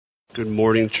Good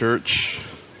morning, church.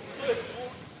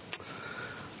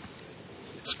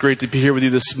 It's great to be here with you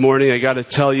this morning. I got to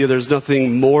tell you, there's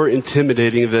nothing more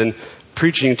intimidating than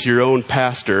preaching to your own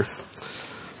pastor.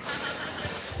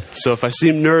 So if I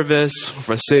seem nervous, if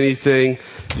I say anything,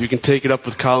 you can take it up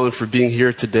with Colin for being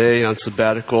here today on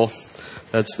sabbatical.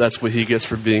 That's what he gets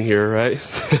for being here, right?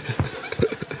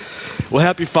 Well,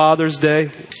 happy Father's Day.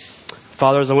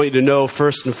 Fathers, I want you to know,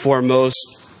 first and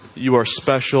foremost, you are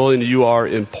special and you are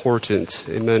important.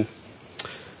 Amen.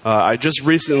 I just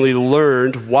recently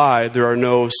learned why there are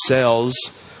no sales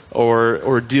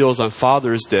or deals on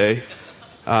Father's Day.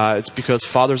 It's because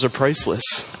fathers are priceless.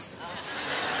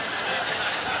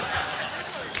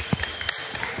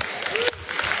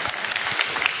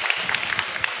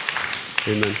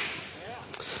 Amen.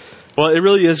 Well, it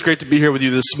really is great to be here with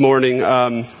you this morning,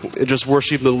 and just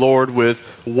worshiping the Lord with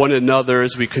one another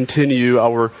as we continue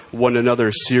our one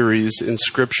another series in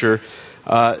Scripture.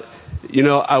 I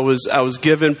was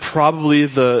given probably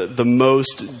the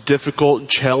most difficult,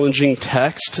 challenging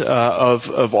text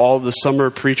of all the summer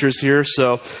preachers here.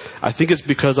 So I think it's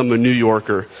because I'm a New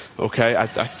Yorker. Okay, I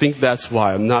think that's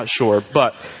why. I'm not sure.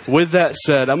 But with that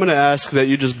said, I'm going to ask that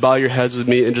you just bow your heads with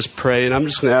me and just pray. And I'm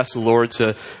just going to ask the Lord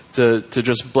to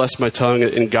just bless my tongue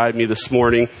and guide me this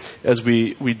morning as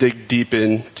we dig deep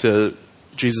into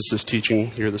Jesus' teaching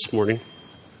here this morning.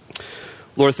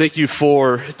 Lord, thank you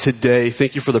for today.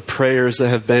 Thank you for the prayers that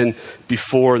have been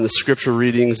before in the scripture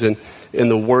readings and in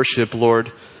the worship,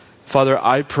 Lord. Father,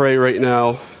 I pray right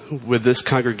now with this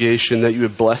congregation that you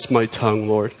would bless my tongue,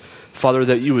 Lord. Father,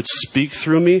 that you would speak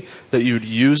through me, that you would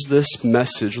use this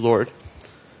message, Lord.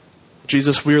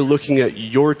 Jesus, we are looking at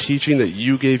your teaching that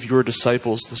you gave your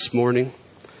disciples this morning.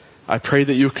 I pray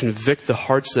that you convict the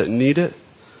hearts that need it.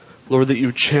 Lord, that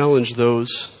you challenge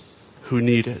those who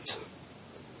need it.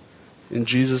 In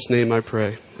Jesus' name I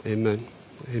pray. Amen.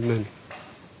 Amen.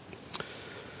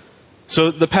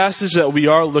 So the passage that we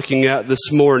are looking at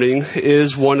this morning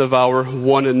is one of our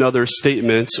one another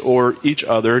statements, or each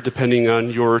other, depending on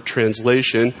your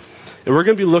translation. And we're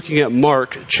going to be looking at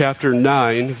Mark chapter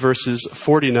 9, verses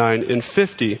 49 and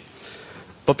 50.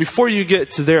 But before you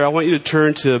get to there, I want you to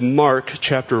turn to Mark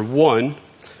chapter 1.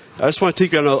 I just want to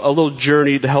take you on a little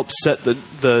journey to help set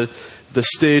the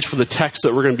stage for the text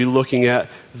that we're going to be looking at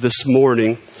this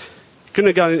morning.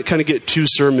 I'm going to kind of get two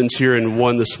sermons here in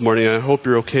one this morning. I hope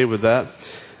you're okay with that.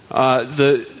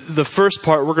 The first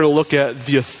part, we're going to look at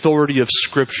the authority of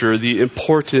Scripture, the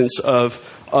importance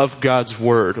of God's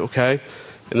Word, okay?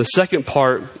 And the second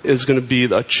part is going to be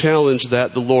a challenge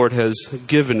that the Lord has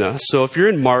given us. So if you're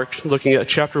in Mark, looking at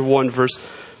chapter 1, verse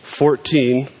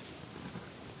 14,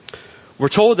 we're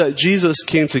told that Jesus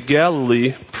came to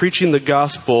Galilee preaching the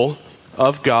gospel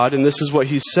of God, and this is what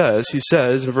he says. He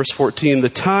says in verse 14, "The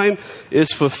time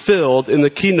is fulfilled and the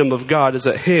kingdom of God is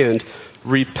at hand.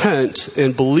 Repent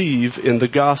and believe in the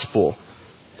gospel."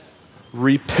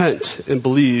 Repent and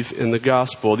believe in the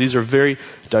gospel. These are very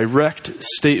direct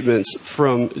statements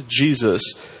from Jesus.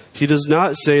 He does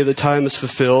not say the time is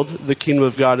fulfilled, the kingdom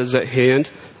of God is at hand.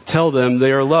 Tell them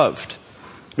they are loved.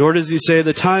 Nor does he say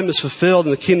the time is fulfilled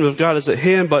and the kingdom of God is at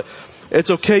hand, but it's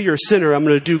okay, you're a sinner, I'm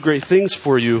going to do great things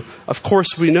for you. Of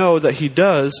course, we know that he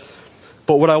does.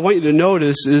 But what I want you to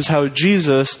notice is how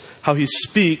Jesus, how he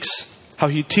speaks, how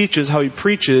he teaches, how he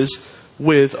preaches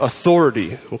with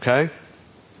authority, okay?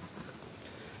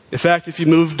 In fact, if you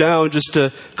move down just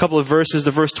a couple of verses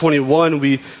to verse 21,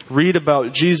 we read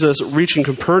about Jesus reaching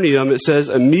Capernaum. It says,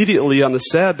 immediately on the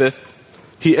Sabbath,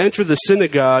 he entered the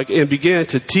synagogue and began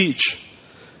to teach.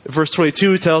 Verse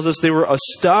 22 tells us they were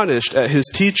astonished at his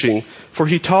teaching, for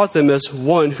he taught them as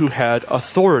one who had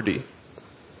authority.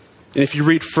 And if you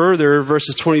read further,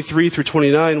 verses 23 through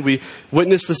 29, we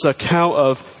witness this account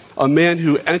of a man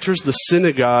who enters the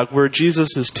synagogue where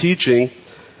Jesus is teaching.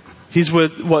 He's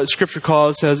with what Scripture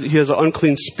calls, he has an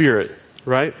unclean spirit,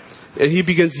 right? And he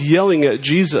begins yelling at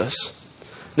Jesus.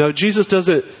 Now, Jesus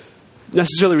doesn't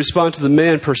necessarily respond to the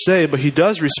man per se, but he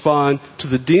does respond to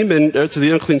the demon, to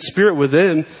the unclean spirit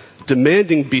within,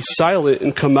 demanding be silent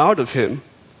and come out of him.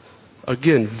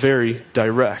 Again, very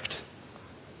direct,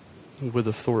 with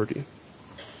authority.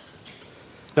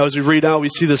 Now, as we read out, we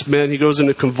see this man, he goes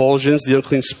into convulsions, the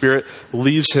unclean spirit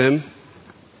leaves him.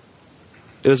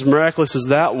 And as miraculous as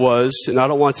that was, and I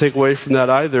don't want to take away from that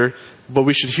either, but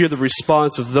we should hear the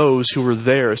response of those who were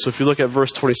there. So if you look at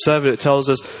verse 27, it tells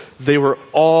us they were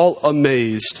all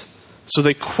amazed. So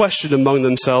they questioned among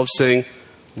themselves, saying,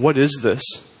 "What is this?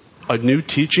 A new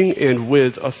teaching and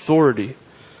with authority."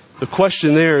 The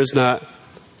question there is not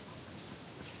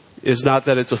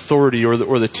that it's authority or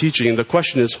the teaching. The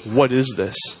question is, what is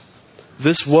this?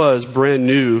 This was brand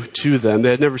new to them. They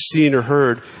had never seen or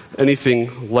heard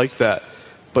anything like that.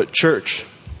 But church,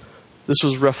 this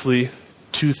was roughly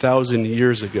 2,000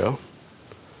 years ago.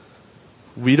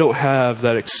 We don't have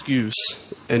that excuse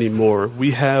anymore.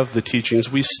 We have the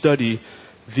teachings. We study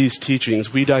these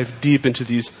teachings. We dive deep into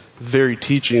these very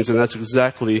teachings, and that's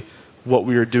exactly what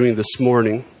we are doing this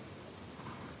morning.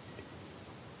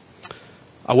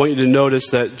 I want you to notice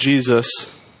that Jesus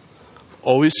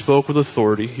always spoke with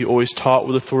authority. He always taught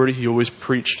with authority. He always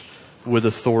preached with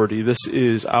authority. This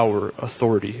is our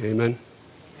authority. Amen.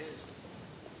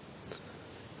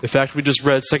 In fact, we just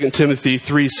read 2 Timothy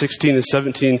 3:16 and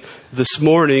 17 this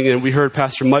morning, and we heard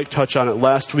Pastor Mike touch on it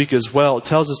last week as well. It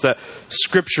tells us that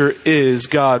Scripture is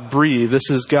God-breathed. This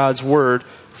is God's Word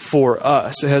for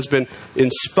us. It has been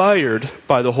inspired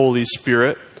by the Holy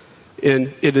Spirit,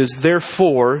 and it is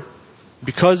therefore,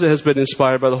 because it has been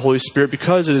inspired by the Holy Spirit,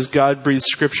 because it is God-breathed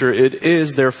Scripture, it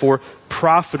is therefore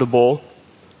profitable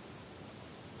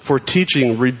for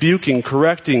teaching, rebuking,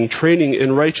 correcting, training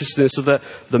in righteousness, so that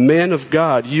the man of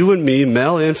God, you and me,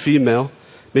 male and female,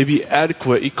 may be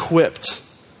adequate, equipped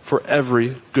for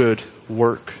every good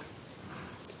work.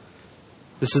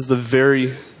 This is the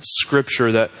very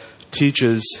Scripture that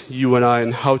teaches you and I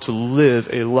on how to live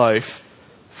a life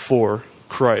for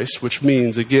Christ, which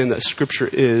means, again, that Scripture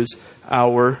is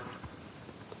our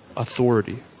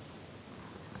authority.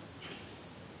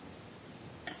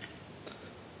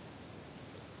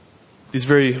 These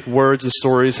very words and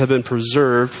stories have been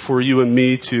preserved for you and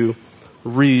me to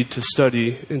read, to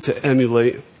study, and to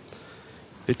emulate.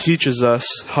 It teaches us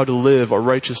how to live a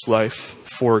righteous life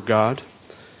for God.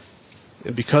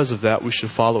 And because of that, we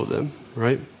should follow them,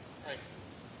 right?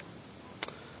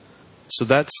 So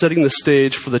that's setting the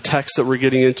stage for the text that we're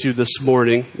getting into this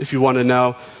morning. If you want to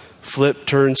now flip,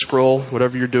 turn, scroll,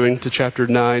 whatever you're doing, to chapter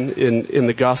 9 in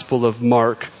the Gospel of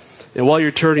Mark. And while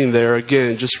you're turning there,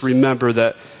 again, just remember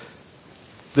that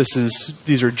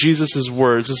these are Jesus'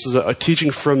 words. This is a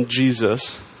teaching from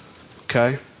Jesus.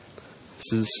 Okay?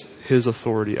 This is his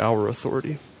authority, our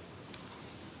authority.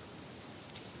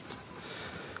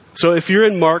 So if you're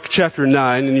in Mark chapter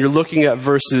 9 and you're looking at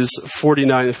verses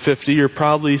 49 and 50, you're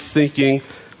probably thinking,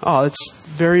 oh, that's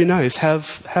very nice.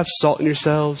 Have salt in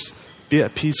yourselves. Be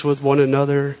at peace with one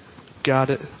another. Got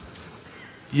it.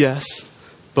 Yes.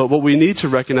 But what we need to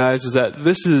recognize is that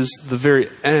this is the very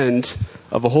end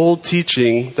of a whole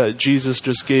teaching that Jesus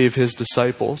just gave his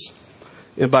disciples.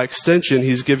 And by extension,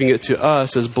 he's giving it to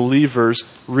us as believers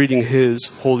reading his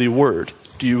holy word.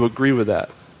 Do you agree with that?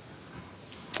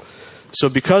 So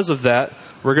because of that,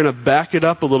 we're going to back it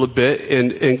up a little bit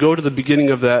and go to the beginning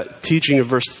of that teaching of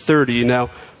verse 30. Now,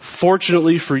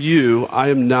 fortunately for you, I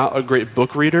am not a great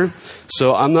book reader,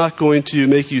 so I'm not going to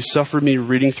make you suffer me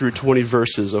reading through 20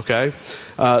 verses, okay?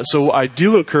 So I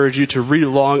do encourage you to read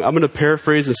along. I'm going to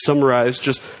paraphrase and summarize,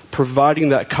 just providing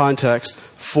that context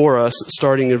for us,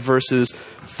 starting in verses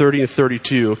 30 and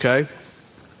 32, okay?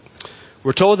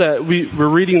 We're told that we're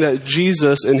reading that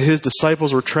Jesus and his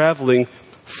disciples were traveling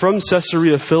from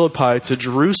Caesarea Philippi to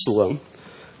Jerusalem.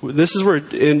 This is where,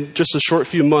 in just a short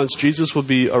few months, Jesus will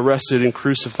be arrested and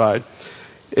crucified.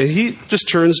 And he just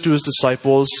turns to his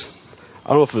disciples. I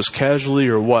don't know if it was casually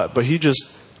or what, but he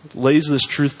just lays this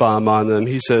truth bomb on them.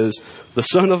 He says, the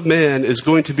Son of Man is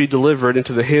going to be delivered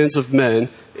into the hands of men,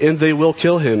 and they will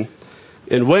kill him.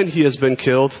 And when he has been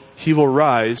killed, he will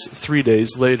rise 3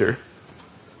 days later.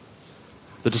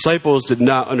 The disciples did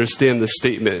not understand this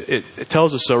statement. It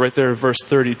tells us so right there in verse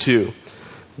 32.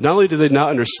 Not only did they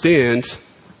not understand,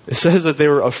 it says that they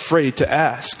were afraid to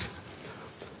ask.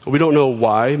 We don't know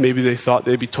why. Maybe they thought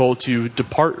they'd be told to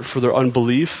depart for their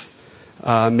unbelief.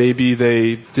 Maybe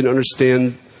they didn't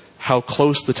understand how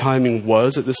close the timing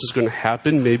was that this is going to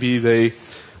happen. Maybe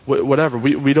whatever.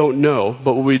 We don't know.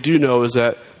 But what we do know is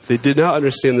that they did not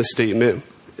understand the statement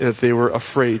and that they were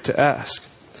afraid to ask.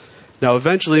 Now,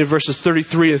 eventually, in verses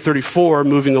 33 and 34,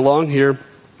 moving along here,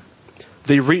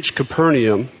 they reach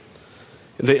Capernaum.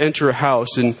 And they enter a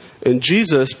house, and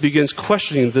Jesus begins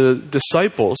questioning the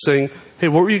disciples, saying, hey,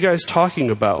 what were you guys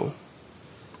talking about?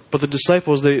 But the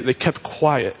disciples, they kept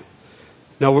quiet.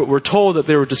 Now, we're told that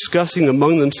they were discussing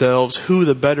among themselves who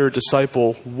the better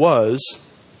disciple was.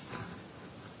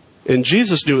 And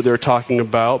Jesus knew what they were talking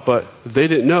about, but they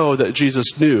didn't know that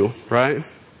Jesus knew, right?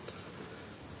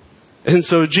 And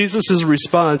so Jesus'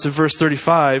 response in verse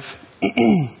 35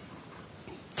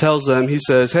 tells them, he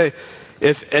says, hey,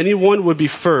 if anyone would be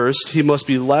first, he must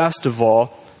be last of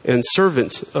all and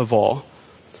servant of all.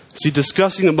 See,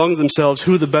 discussing among themselves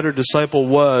who the better disciple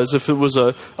was, if it was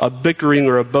a bickering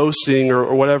or a boasting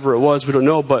or whatever it was, we don't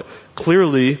know. But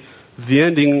clearly, the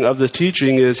ending of the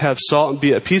teaching is have salt and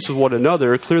be at peace with one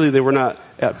another. Clearly they were not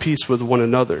at peace with one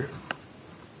another.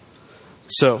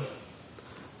 So,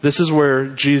 this is where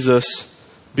Jesus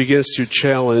begins to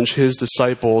challenge his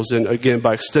disciples. And again,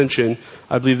 by extension,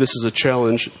 I believe this is a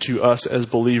challenge to us as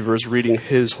believers reading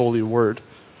his holy word.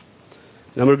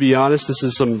 And I'm going to be honest, this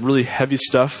is some really heavy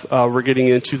stuff we're getting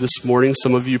into this morning.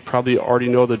 Some of you probably already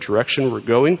know the direction we're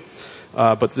going.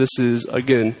 But this is,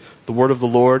 again, the word of the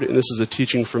Lord, and this is a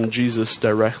teaching from Jesus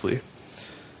directly.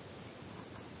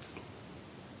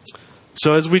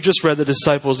 So as we just read, the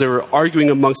disciples, they were arguing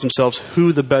amongst themselves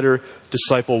who the better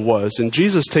disciple was. And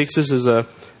Jesus takes this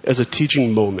as a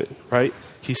teaching moment, right?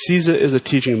 He sees it as a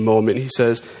teaching moment. He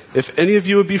says, if any of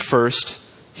you would be first,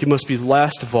 he must be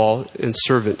last of all and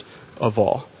servant of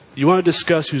all. You want to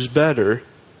discuss who's better,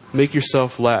 make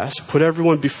yourself last. Put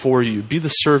everyone before you. Be the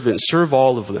servant. Serve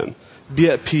all of them. Be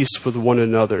at peace with one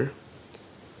another.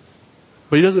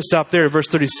 But he doesn't stop there. In verse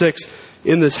 36,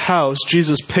 in this house,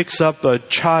 Jesus picks up a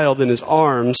child in his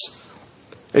arms,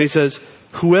 and he says,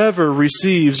 whoever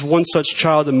receives one such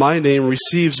child in my name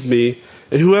receives me,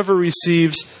 and whoever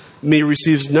receives me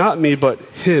receives not me, but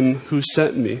him who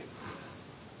sent me.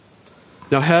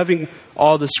 Now, having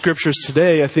all the scriptures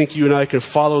today, I think you and I can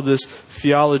follow this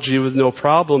theology with no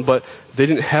problem, but they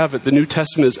didn't have it. The New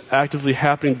Testament is actively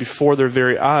happening before their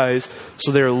very eyes,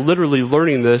 so they are literally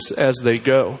learning this as they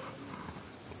go.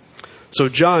 So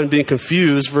John, being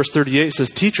confused, verse 38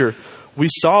 says, Teacher, we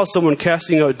saw someone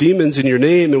casting out demons in your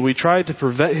name, and we tried to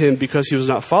prevent him because he was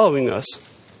not following us.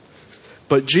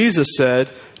 But Jesus said,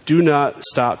 do not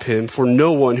stop him, for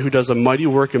no one who does a mighty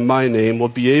work in my name will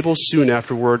be able soon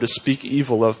afterward to speak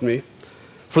evil of me.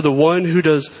 For the one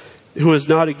who is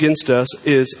not against us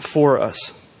is for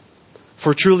us.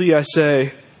 For truly I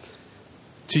say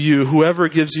to you, whoever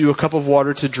gives you a cup of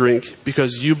water to drink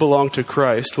because you belong to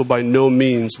Christ will by no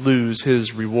means lose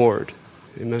his reward.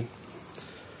 Amen.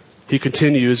 He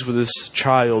continues with this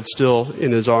child still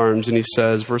in his arms, and he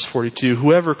says, verse 42,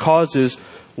 whoever causes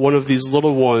one of these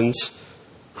little ones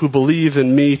who believe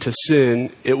in me to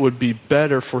sin, it would be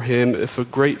better for him if a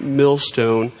great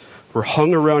millstone were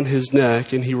hung around his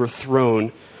neck and he were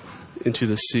thrown into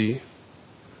the sea.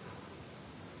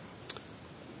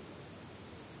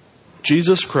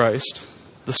 Jesus Christ,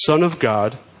 the Son of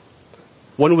God,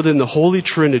 one within the Holy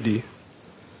Trinity,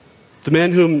 the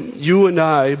man whom you and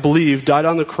I believe died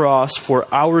on the cross for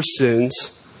our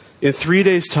sins, in 3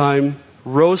 days' time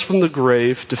rose from the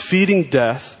grave, defeating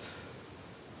death,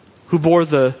 who bore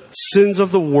the sins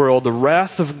of the world, the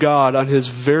wrath of God on his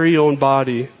very own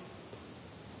body,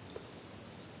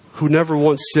 who never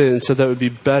once sinned, said that it would be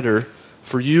better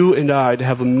for you and I to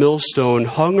have a millstone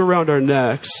hung around our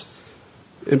necks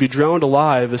and be drowned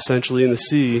alive, essentially, in the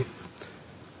sea,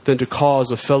 than to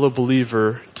cause a fellow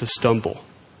believer to stumble.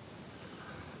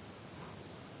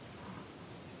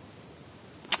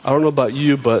 I don't know about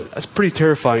you, but that's pretty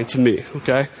terrifying to me,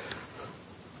 okay?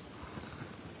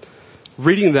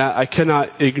 Reading that, I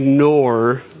cannot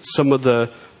ignore some of the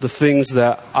things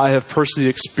that I have personally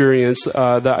experienced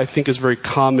that I think is very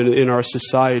common in our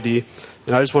society.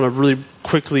 And I just want to really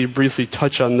quickly, briefly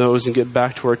touch on those and get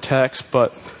back to our text.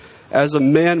 But as a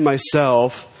man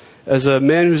myself, as a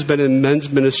man who's been in men's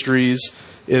ministries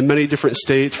in many different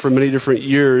states for many different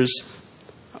years,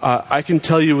 I can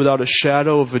tell you without a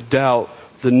shadow of a doubt,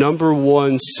 the number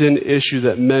one sin issue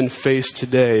that men face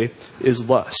today is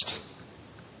lust.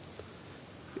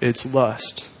 It's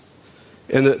lust.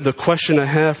 And the question I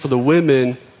have for the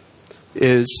women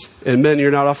is, and men,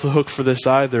 you're not off the hook for this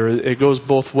either, it goes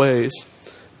both ways.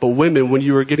 But women, when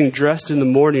you are getting dressed in the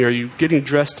morning, are you getting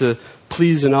dressed to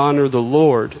please and honor the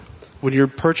Lord? When you're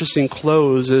purchasing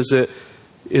clothes, is it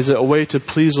a way to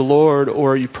please the Lord,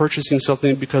 or are you purchasing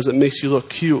something because it makes you look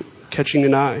cute, catching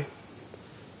an eye?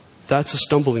 That's a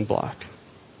stumbling block.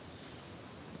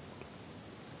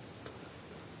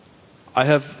 I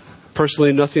have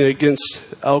personally nothing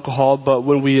against alcohol, but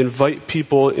when we invite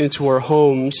people into our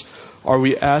homes, are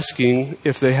we asking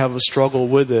if they have a struggle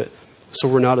with it so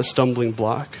we're not a stumbling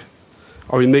block?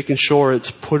 Are we making sure it's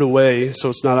put away so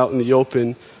it's not out in the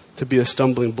open to be a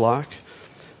stumbling block?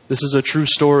 This is a true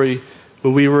story.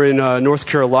 When we were in North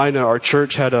Carolina, our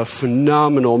church had a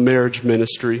phenomenal marriage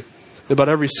ministry. About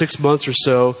every 6 months or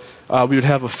so, we would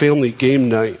have a family game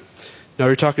night. Now,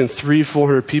 you're talking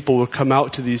 300-400 people would come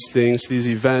out to these things, these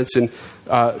events, and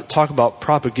talk about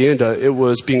propaganda. It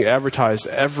was being advertised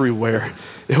everywhere.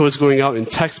 It was going out in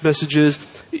text messages,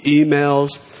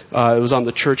 emails. It was on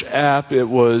the church app. It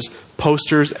was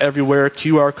posters everywhere,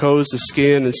 QR codes to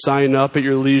scan and sign up at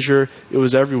your leisure. It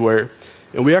was everywhere.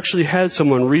 And we actually had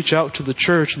someone reach out to the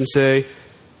church and say,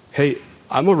 hey,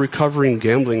 I'm a recovering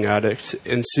gambling addict,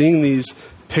 and seeing these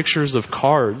pictures of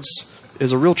cards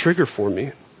is a real trigger for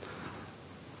me.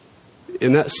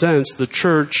 In that sense, the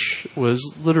church was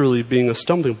literally being a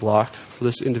stumbling block for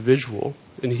this individual,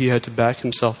 and he had to back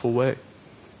himself away.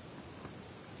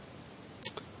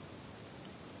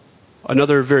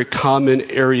 Another very common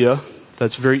area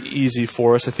that's very easy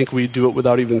for us, I think we do it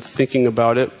without even thinking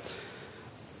about it,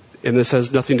 and this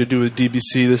has nothing to do with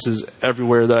DBC, this is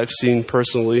everywhere that I've seen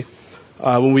personally.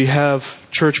 When we have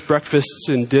church breakfasts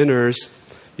and dinners,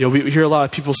 we hear a lot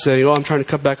of people saying, I'm trying to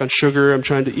cut back on sugar, I'm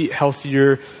trying to eat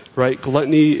healthier, right?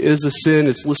 Gluttony is a sin,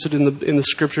 it's listed in the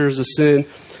scriptures as a sin.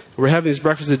 We're having these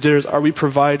breakfasts and dinners, are we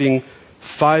providing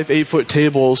 5 8-foot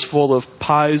tables full of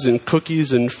pies and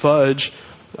cookies and fudge,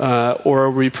 or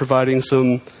are we providing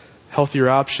some healthier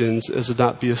options as it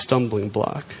not be a stumbling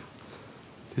block?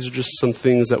 These are just some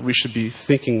things that we should be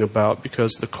thinking about,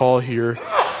 because the call here,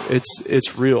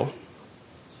 it's real.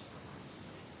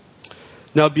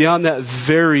 Now, beyond that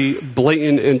very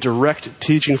blatant and direct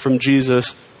teaching from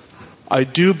Jesus, I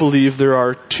do believe there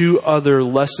are 2 other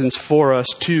lessons for us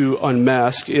to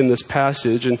unmask in this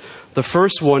passage. And the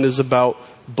first one is about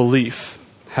belief,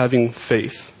 having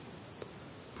faith.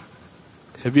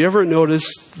 Have you ever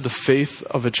noticed the faith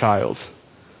of a child?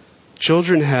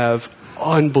 Children have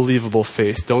unbelievable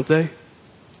faith, don't they?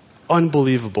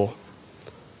 Unbelievable.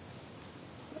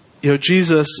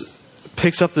 Jesus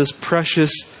picks up this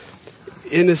precious,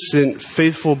 innocent,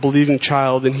 faithful, believing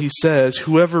child, and he says,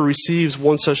 whoever receives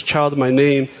one such child in my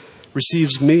name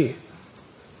receives me.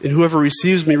 And whoever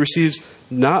receives me receives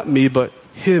not me, but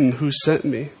him who sent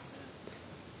me.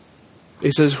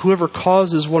 He says, whoever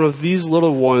causes one of these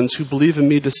little ones who believe in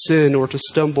me to sin or to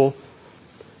stumble,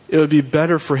 it would be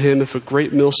better for him if a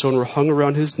great millstone were hung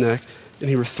around his neck and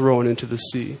he were thrown into the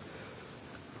sea.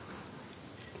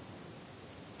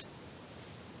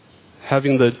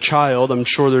 Having the child, I'm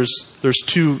sure there's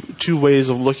two ways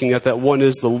of looking at that. One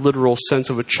is the literal sense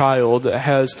of a child that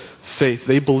has faith.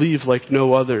 They believe like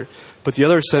no other. But the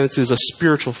other sense is a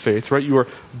spiritual faith, right? You are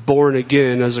born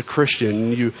again as a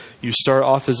Christian. You start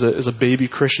off as a baby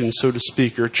Christian, so to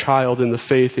speak. You're a child in the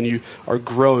faith, and you are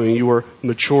growing. You are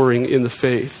maturing in the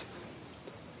faith.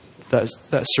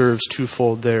 That serves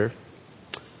twofold there.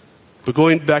 But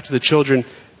going back to the children,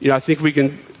 I think we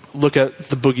can look at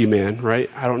the boogeyman,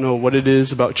 right? I don't know what it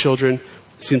is about children.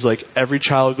 It seems like every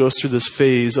child goes through this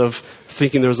phase of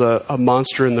thinking there's a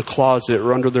monster in the closet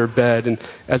or under their bed. And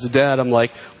as a dad, I'm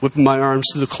like whipping my arms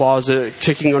through the closet,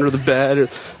 kicking under the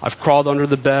bed. I've crawled under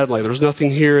the bed, like there's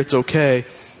nothing here, it's okay.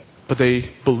 But they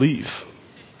believe.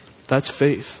 That's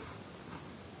faith.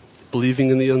 Believing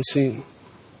in the unseen.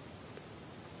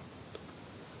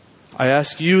 I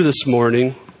ask you this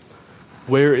morning,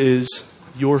 where is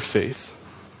your faith?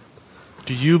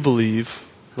 Do you believe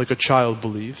like a child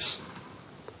believes?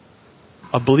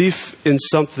 A belief in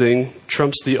something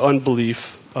trumps the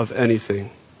unbelief of anything.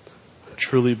 I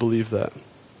truly believe that.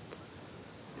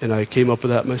 And I came up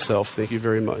with that myself. Thank you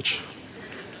very much.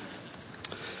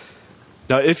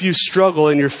 Now, if you struggle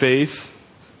in your faith,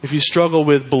 if you struggle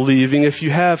with believing, if you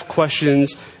have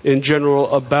questions in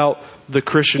general about the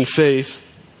Christian faith,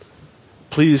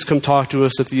 please come talk to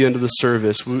us at the end of the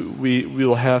service. We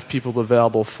will have people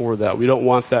available for that. We don't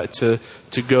want that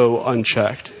to go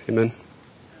unchecked. Amen.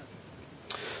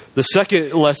 The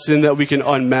second lesson that we can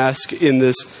unmask in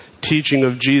this teaching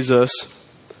of Jesus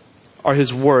are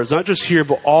his words. Not just here,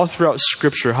 but all throughout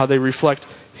Scripture, how they reflect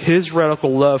his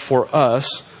radical love for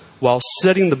us while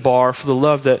setting the bar for the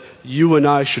love that you and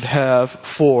I should have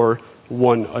for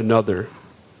one another.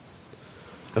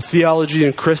 The theology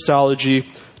and Christology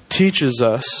teaches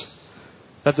us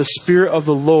that the Spirit of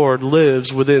the Lord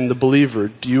lives within the believer.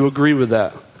 Do you agree with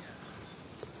that?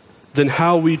 Then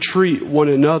how we treat one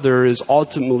another is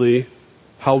ultimately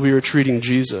how we are treating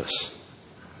Jesus.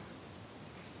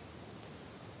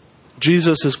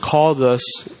 Jesus has called us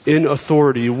in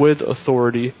authority, with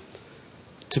authority,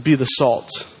 to be the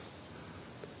salt,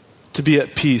 to be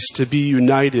at peace, to be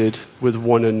united with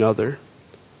one another.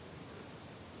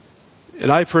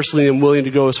 And I personally am willing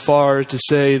to go as far to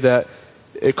say that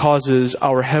it causes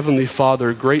our Heavenly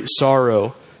Father great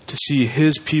sorrow to see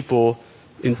his people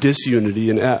in disunity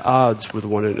and at odds with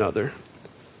one another.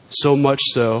 So much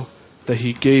so that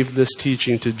he gave this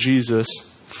teaching to Jesus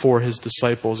for his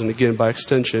disciples, and again, by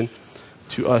extension,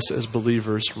 to us as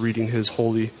believers reading his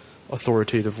holy,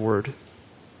 authoritative word.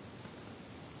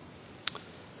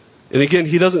 And again,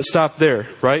 he doesn't stop there,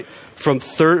 right? From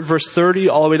verse 30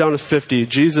 all the way down to 50,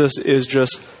 Jesus is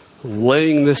just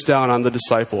laying this down on the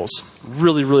disciples.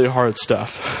 Really, really hard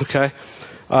stuff, okay?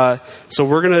 So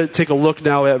we're going to take a look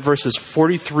now at verses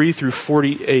 43 through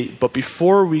 48. But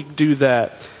before we do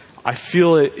that, I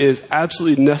feel it is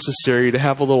absolutely necessary to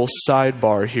have a little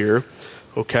sidebar here,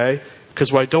 okay?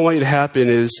 Because what I don't want you to happen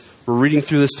is we're reading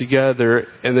through this together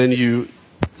and then you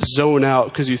zone out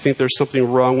because you think there's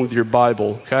something wrong with your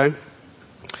Bible, okay?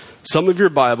 Some of your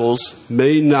Bibles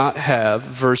may not have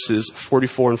verses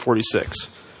 44 and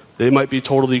 46. They might be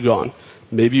totally gone.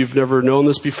 Maybe you've never known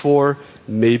this before.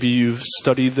 Maybe you've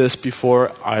studied this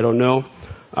before. I don't know.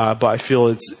 But I feel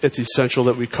it's essential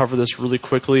that we cover this really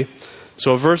quickly.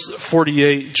 So verse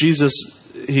 48, Jesus,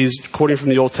 he's quoting from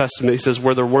the Old Testament. He says,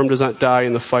 where the worm does not die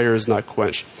and the fire is not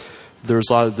quenched. There's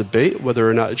a lot of debate whether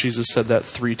or not Jesus said that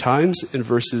 3 times in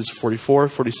verses 44,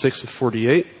 46, and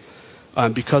 48.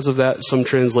 Because of that, some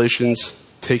translations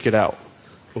take it out.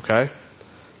 Okay?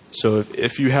 So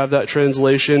if you have that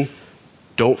translation,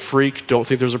 don't freak. Don't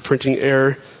think there's a printing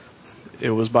error.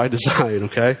 It was by design,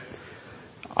 okay?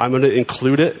 I'm going to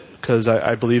include it because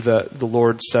I believe that the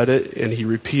Lord said it and he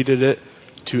repeated it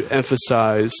to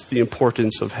emphasize the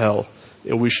importance of hell.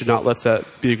 And we should not let that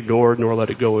be ignored nor let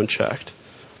it go unchecked.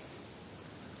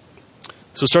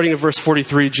 So starting at verse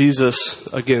 43, Jesus,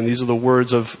 again, these are the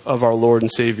words of our Lord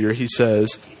and Savior. He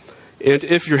says, and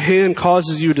if your hand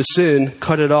causes you to sin,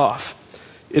 cut it off.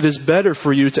 It is better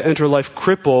for you to enter life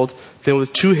crippled than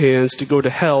with 2 hands to go to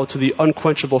hell, to the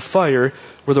unquenchable fire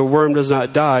where the worm does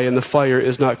not die and the fire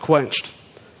is not quenched.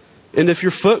 And if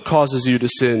your foot causes you to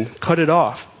sin, cut it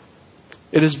off.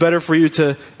 It is better for you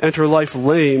to enter life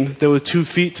lame than with 2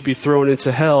 feet to be thrown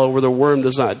into hell where the worm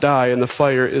does not die and the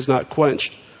fire is not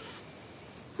quenched.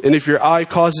 And if your eye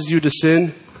causes you to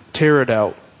sin, tear it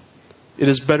out. It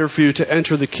is better for you to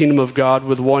enter the kingdom of God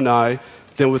with 1 eye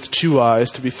than with 2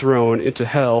 eyes to be thrown into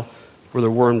hell where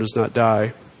the worm does not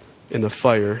die and the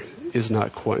fire is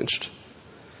not quenched.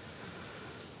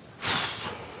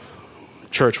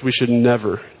 Church, we should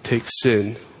never take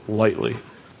sin lightly.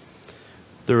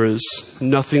 There is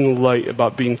nothing light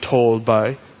about being told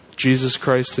by Jesus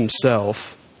Christ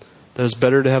himself that it's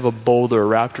better to have a boulder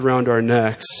wrapped around our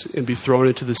necks and be thrown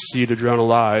into the sea to drown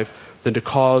alive than to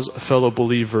cause a fellow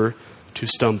believer to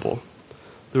stumble.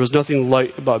 There was nothing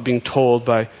light about being told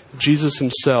by Jesus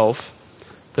himself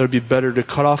that it would be better to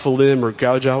cut off a limb or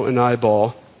gouge out an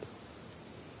eyeball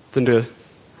than to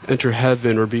enter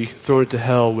heaven or be thrown into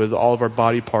hell with all of our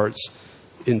body parts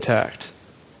intact.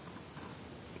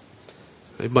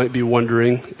 You might be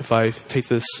wondering if I take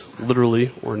this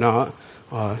literally or not.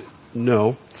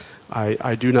 No.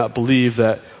 I do not believe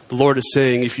that the Lord is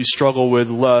saying if you struggle with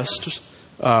lust,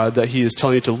 that he is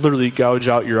telling you to literally gouge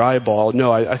out your eyeball.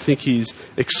 No, I think he's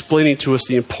explaining to us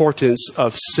the importance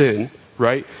of sin,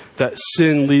 right? That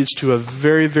sin leads to a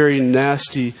very, very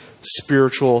nasty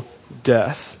spiritual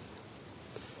death.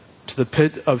 To the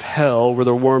pit of hell where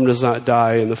the worm does not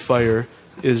die and the fire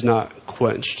is not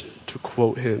quenched, to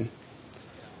quote him.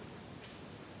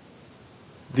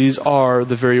 These are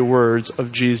the very words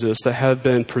of Jesus that have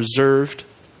been preserved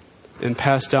and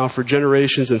passed down for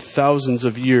generations and thousands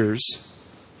of years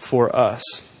for us.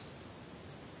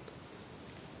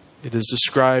 It is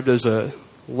described as a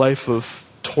life of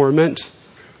torment,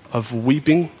 of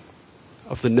weeping,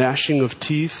 of the gnashing of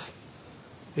teeth,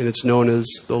 and it's known as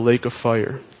the lake of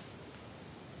fire.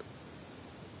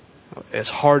 As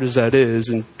hard as that is,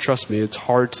 and trust me, it's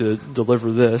hard to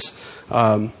deliver this,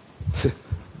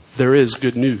 there is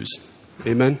good news.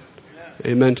 Amen?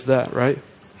 Amen to that, right?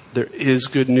 There is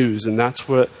good news, and that's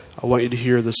what I want you to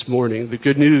hear this morning. The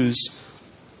good news,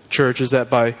 church, is that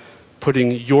by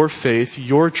putting your faith,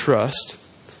 your trust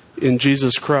in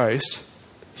Jesus Christ,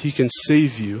 he can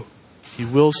save you. He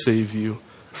will save you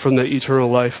from the eternal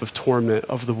life of torment,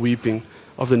 of the weeping,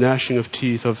 of the gnashing of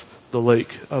teeth, of the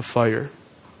lake of fire.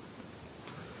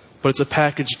 But it's a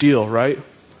package deal, right?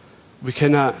 We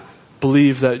cannot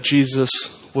believe that Jesus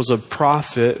was a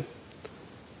prophet,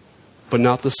 but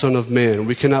not the Son of Man.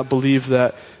 We cannot believe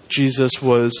that Jesus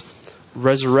was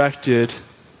resurrected,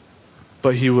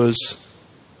 but he was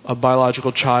a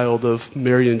biological child of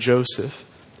Mary and Joseph.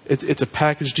 It's a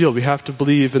package deal. We have to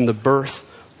believe in the birth,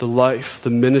 the life, the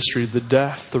ministry, the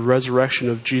death, the resurrection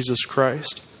of Jesus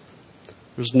Christ.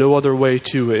 There's no other way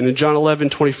to it. And in John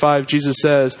 11:25, Jesus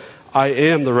says, I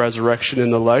am the resurrection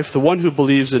and the life. The one who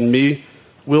believes in me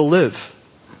will live,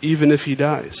 even if he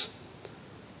dies.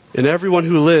 And everyone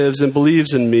who lives and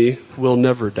believes in me will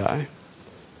never die.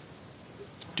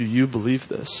 Do you believe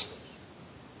this?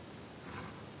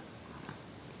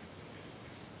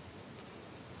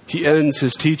 He ends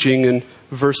his teaching in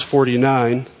verse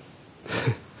 49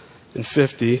 and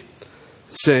 50,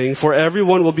 saying, for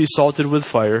everyone will be salted with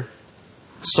fire.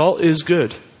 Salt is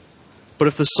good. But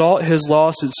if the salt has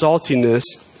lost its saltiness,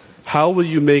 how will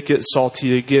you make it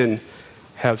salty again?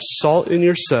 Have salt in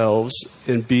yourselves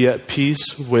and be at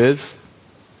peace with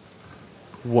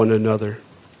one another.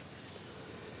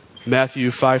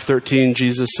 Matthew 5:13,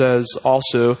 Jesus says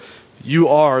also, you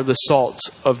are the salt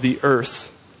of the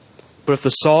earth. But if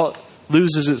the salt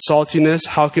loses its saltiness,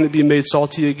 how can it be made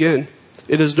salty again?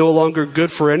 It is no longer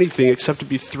good for anything except to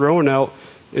be thrown out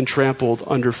and trampled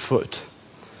underfoot.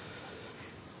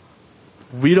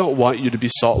 We don't want you to be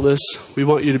saltless. We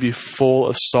want you to be full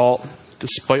of salt,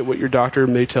 despite what your doctor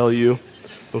may tell you.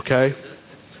 Okay?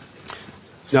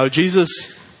 Now,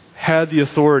 Jesus had the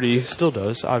authority, still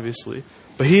does, obviously,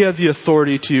 but he had the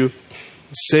authority to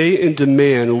say and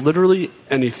demand literally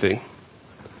anything.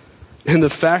 And the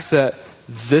fact that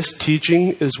this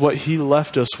teaching is what he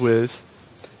left us with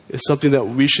is something that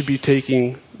we should be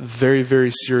taking very,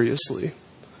 very seriously.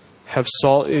 Have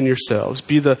salt in yourselves.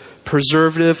 Be the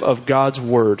preservative of God's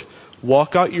word.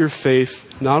 Walk out your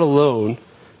faith, not alone,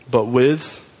 but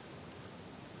with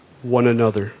one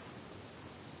another.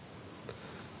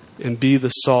 And be the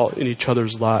salt in each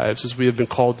other's lives, as we have been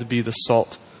called to be the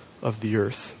salt of the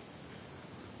earth.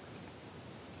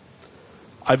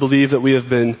 I believe that we have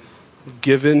been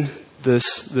given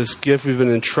this gift. We've been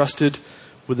entrusted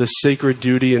with this sacred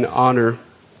duty and honor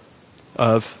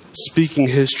of speaking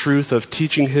his truth, of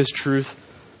teaching his truth,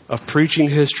 of preaching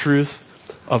his truth,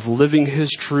 of living his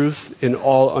truth, and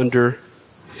all under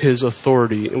his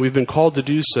authority. And we've been called to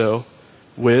do so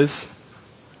with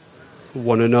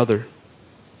one another.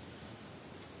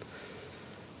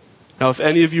 Now, if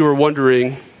any of you are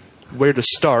wondering where to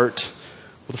start,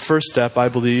 well, the first step, I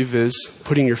believe, is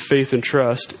putting your faith and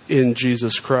trust in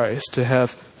Jesus Christ, to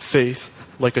have faith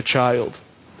like a child.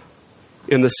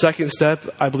 And the second step,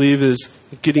 I believe, is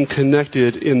getting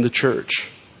connected in the church.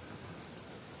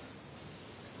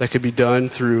 That could be done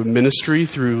through ministry,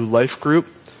 through life group,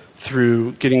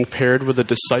 through getting paired with a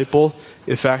disciple.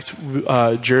 In fact,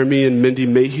 Jeremy and Mindy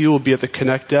Mayhew will be at the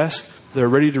Connect desk. They're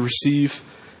ready to receive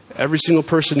every single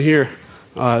person here.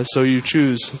 So you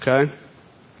choose, okay?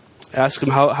 Ask them,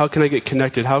 how can I get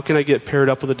connected? How can I get paired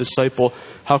up with a disciple?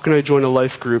 How can I join a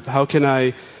life group? How can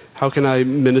I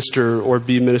minister or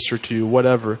be ministered to you?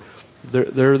 Whatever.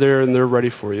 They're there and they're ready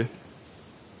for you.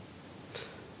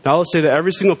 Now, let's say that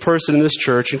every single person in this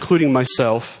church, including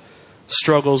myself,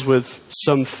 struggles with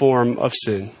some form of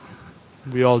sin.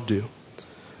 We all do.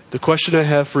 The question I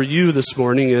have for you this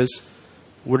morning is,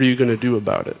 what are you going to do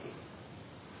about it?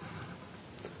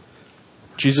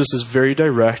 Jesus is very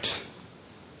direct.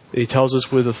 He tells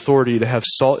us with authority to have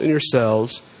salt in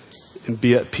yourselves and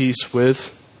be at peace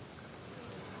with.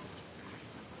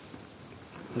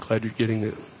 I'm glad you're getting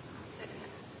it.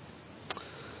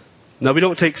 Now, we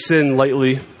don't take sin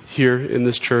lightly here in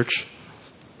this church.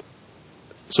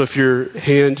 So if your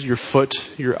hand, your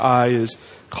foot, your eye is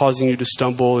causing you to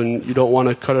stumble and you don't want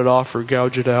to cut it off or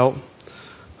gouge it out,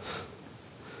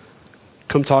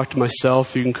 come talk to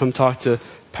myself. You can come talk to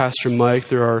Pastor Mike.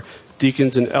 There are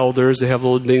deacons and elders. They have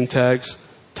little name tags.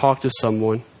 Talk to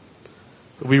someone.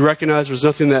 We recognize there's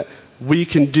nothing that we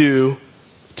can do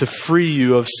to free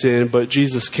you of sin, but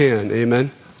Jesus can.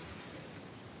 Amen?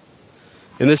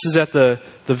 And this is at the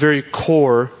very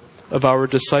core of our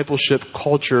discipleship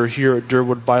culture here at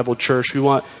Durwood Bible Church. We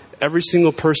want every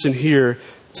single person here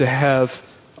to have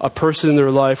a person in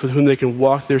their life with whom they can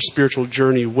walk their spiritual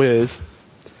journey with,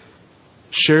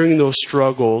 sharing those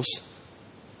struggles,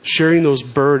 sharing those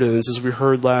burdens, as we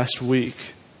heard last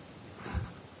week,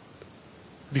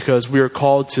 because we are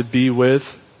called to be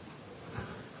with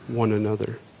one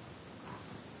another.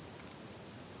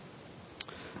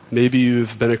 Maybe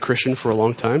you've been a Christian for a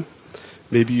long time.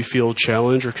 Maybe you feel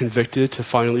challenged or convicted to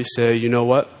finally say, you know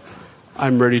what?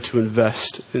 I'm ready to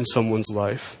invest in someone's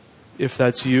life. If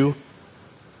that's you,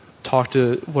 talk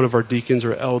to one of our deacons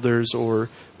or elders or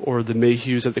the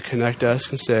Mayhews at the Connect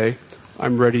desk and say,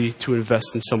 I'm ready to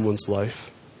invest in someone's life.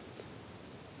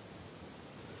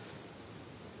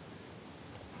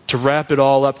 To wrap it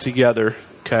all up together,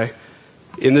 okay?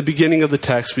 In the beginning of the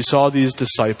text, we saw these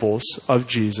disciples of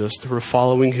Jesus who were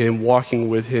following him, walking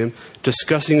with him,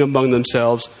 discussing among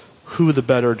themselves who the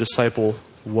better disciple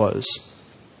was.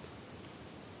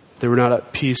 They were not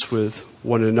at peace with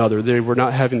one another. They were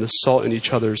not having the salt in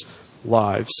each other's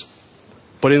lives.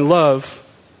 But in love,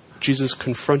 Jesus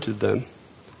confronted them.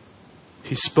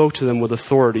 He spoke to them with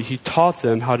authority. He taught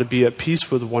them how to be at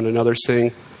peace with one another,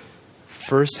 saying,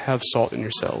 first have salt in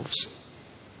yourselves.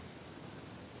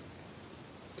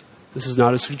 This is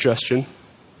not a suggestion.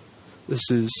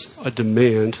 This is a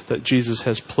demand that Jesus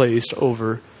has placed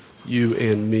over you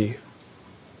and me.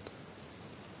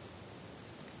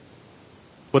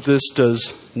 What this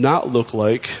does not look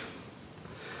like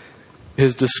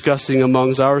is discussing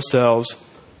amongst ourselves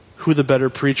who the better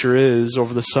preacher is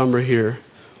over the summer here,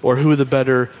 or who the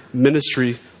better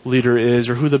ministry leader is,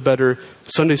 or who the better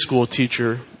Sunday school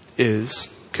teacher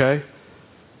is, okay?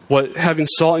 What having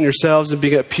salt in yourselves and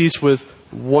being at peace with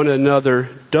one another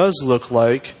does look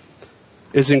like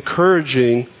is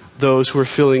encouraging those who are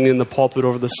filling in the pulpit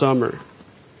over the summer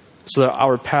so that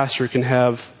our pastor can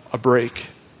have a break.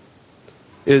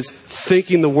 Is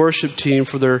thanking the worship team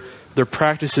for their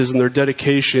practices and their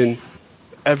dedication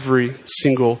every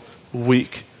single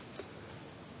week.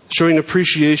 Showing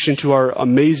appreciation to our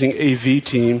amazing AV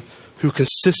team who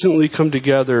consistently come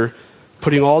together,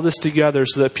 putting all this together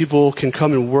so that people can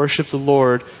come and worship the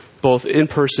Lord both in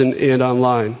person and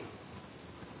online.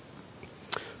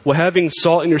 What having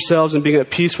salt in yourselves and being at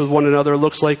peace with one another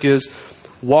looks like is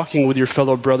walking with your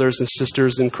fellow brothers and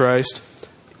sisters in Christ,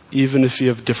 even if you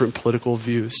have different political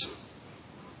views.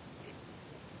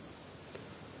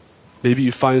 Maybe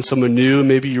you find someone new.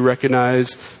 Maybe you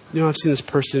recognize, I've seen this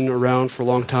person around for a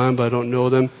long time, but I don't know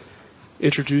them.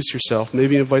 Introduce yourself.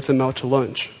 Maybe invite them out to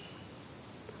lunch.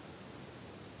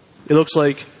 It looks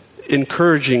like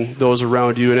encouraging those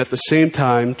around you and at the same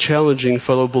time challenging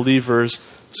fellow believers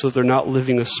so that they're not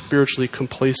living a spiritually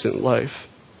complacent life.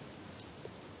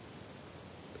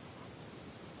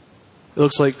 It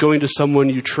looks like going to someone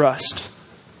you trust,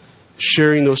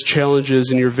 sharing those challenges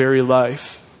in your very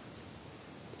life,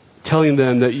 telling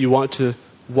them that you want to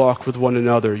walk with one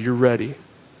another, you're ready.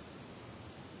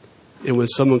 And when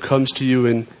someone comes to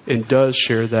you and does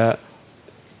share that,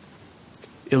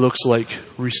 it looks like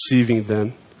receiving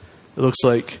them. It looks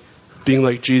like being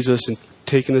like Jesus and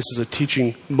taking this as a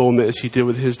teaching moment as he did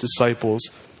with his disciples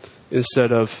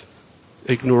instead of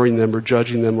ignoring them or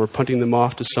judging them or punting them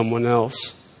off to someone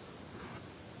else.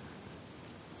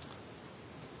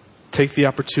 Take the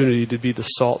opportunity to be the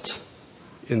salt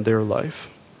in their life.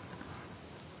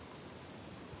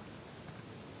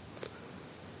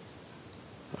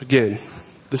 Again,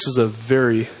 this is a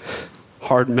very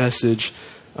hard message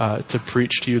to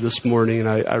preach to you this morning, and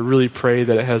I really pray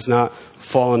that it has not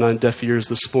fallen on deaf ears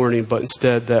this morning, but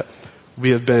instead that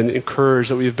we have been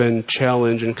encouraged, that we have been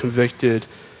challenged and convicted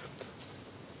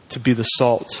to be the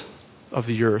salt of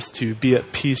the earth, to be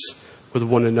at peace with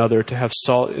one another, to have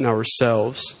salt in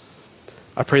ourselves.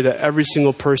 I pray that every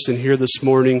single person here this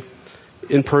morning,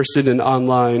 in person and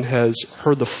online, has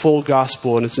heard the full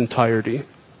gospel in its entirety.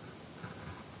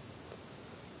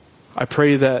 I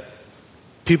pray that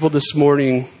people this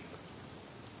morning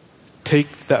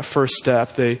take that first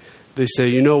step. They say,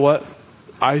 you know what?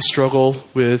 I struggle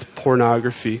with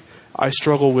pornography. I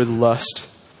struggle with lust.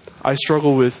 I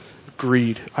struggle with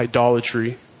greed,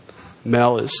 idolatry,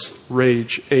 malice,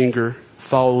 rage, anger,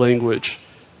 foul language,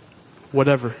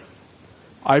 whatever.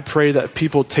 I pray that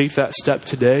people take that step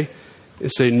today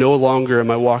and say, no longer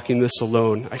am I walking this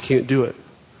alone. I can't do it.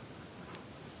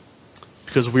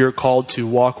 Because we are called to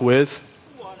walk with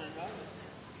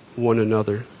one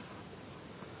another.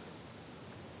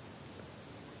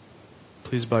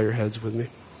 Please bow your heads with me.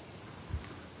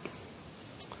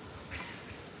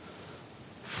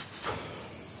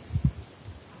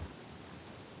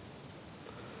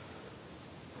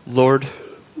 Lord,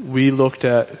 we looked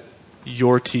at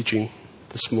your teaching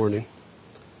this morning.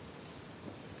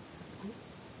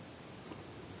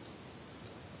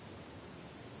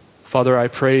 Father, I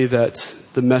pray that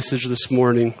the message this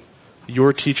morning,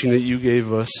 your teaching that you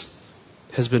gave us,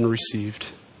 has been received.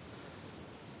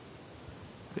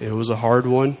 It was a hard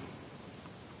one.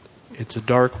 It's a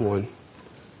dark one.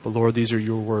 But Lord, these are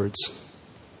your words.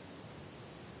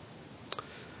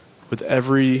 With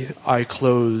every eye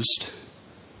closed,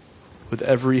 with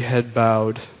every head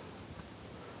bowed,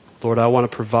 Lord, I want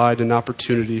to provide an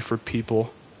opportunity for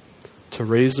people to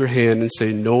raise their hand and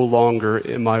say, no longer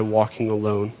am I walking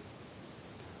alone.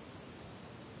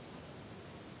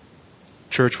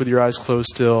 Church, with your eyes closed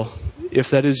still, if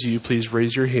that is you, please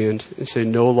raise your hand and say,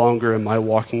 no longer am I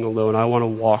walking alone. I want to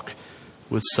walk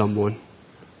with someone.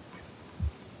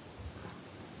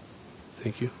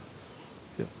 Thank you.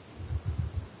 Yep.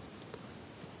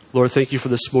 Lord, thank you for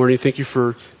this morning. Thank you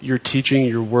for your teaching,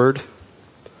 your word.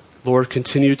 Lord,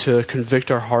 continue to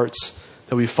convict our hearts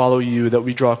that we follow you, that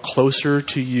we draw closer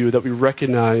to you, that we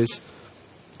recognize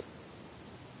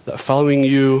that following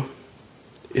you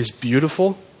is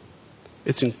beautiful.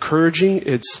 It's encouraging.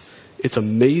 It's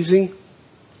amazing.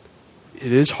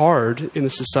 It is hard in the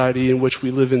society in which we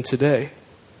live in today.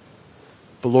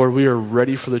 But Lord, we are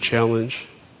ready for the challenge.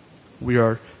 We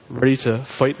are ready to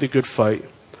fight the good fight.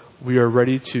 We are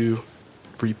ready to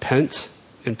repent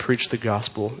and preach the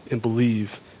gospel and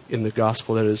believe in the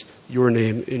gospel that is your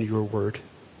name and your word.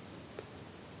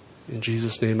 In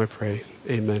Jesus' name I pray.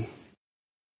 Amen.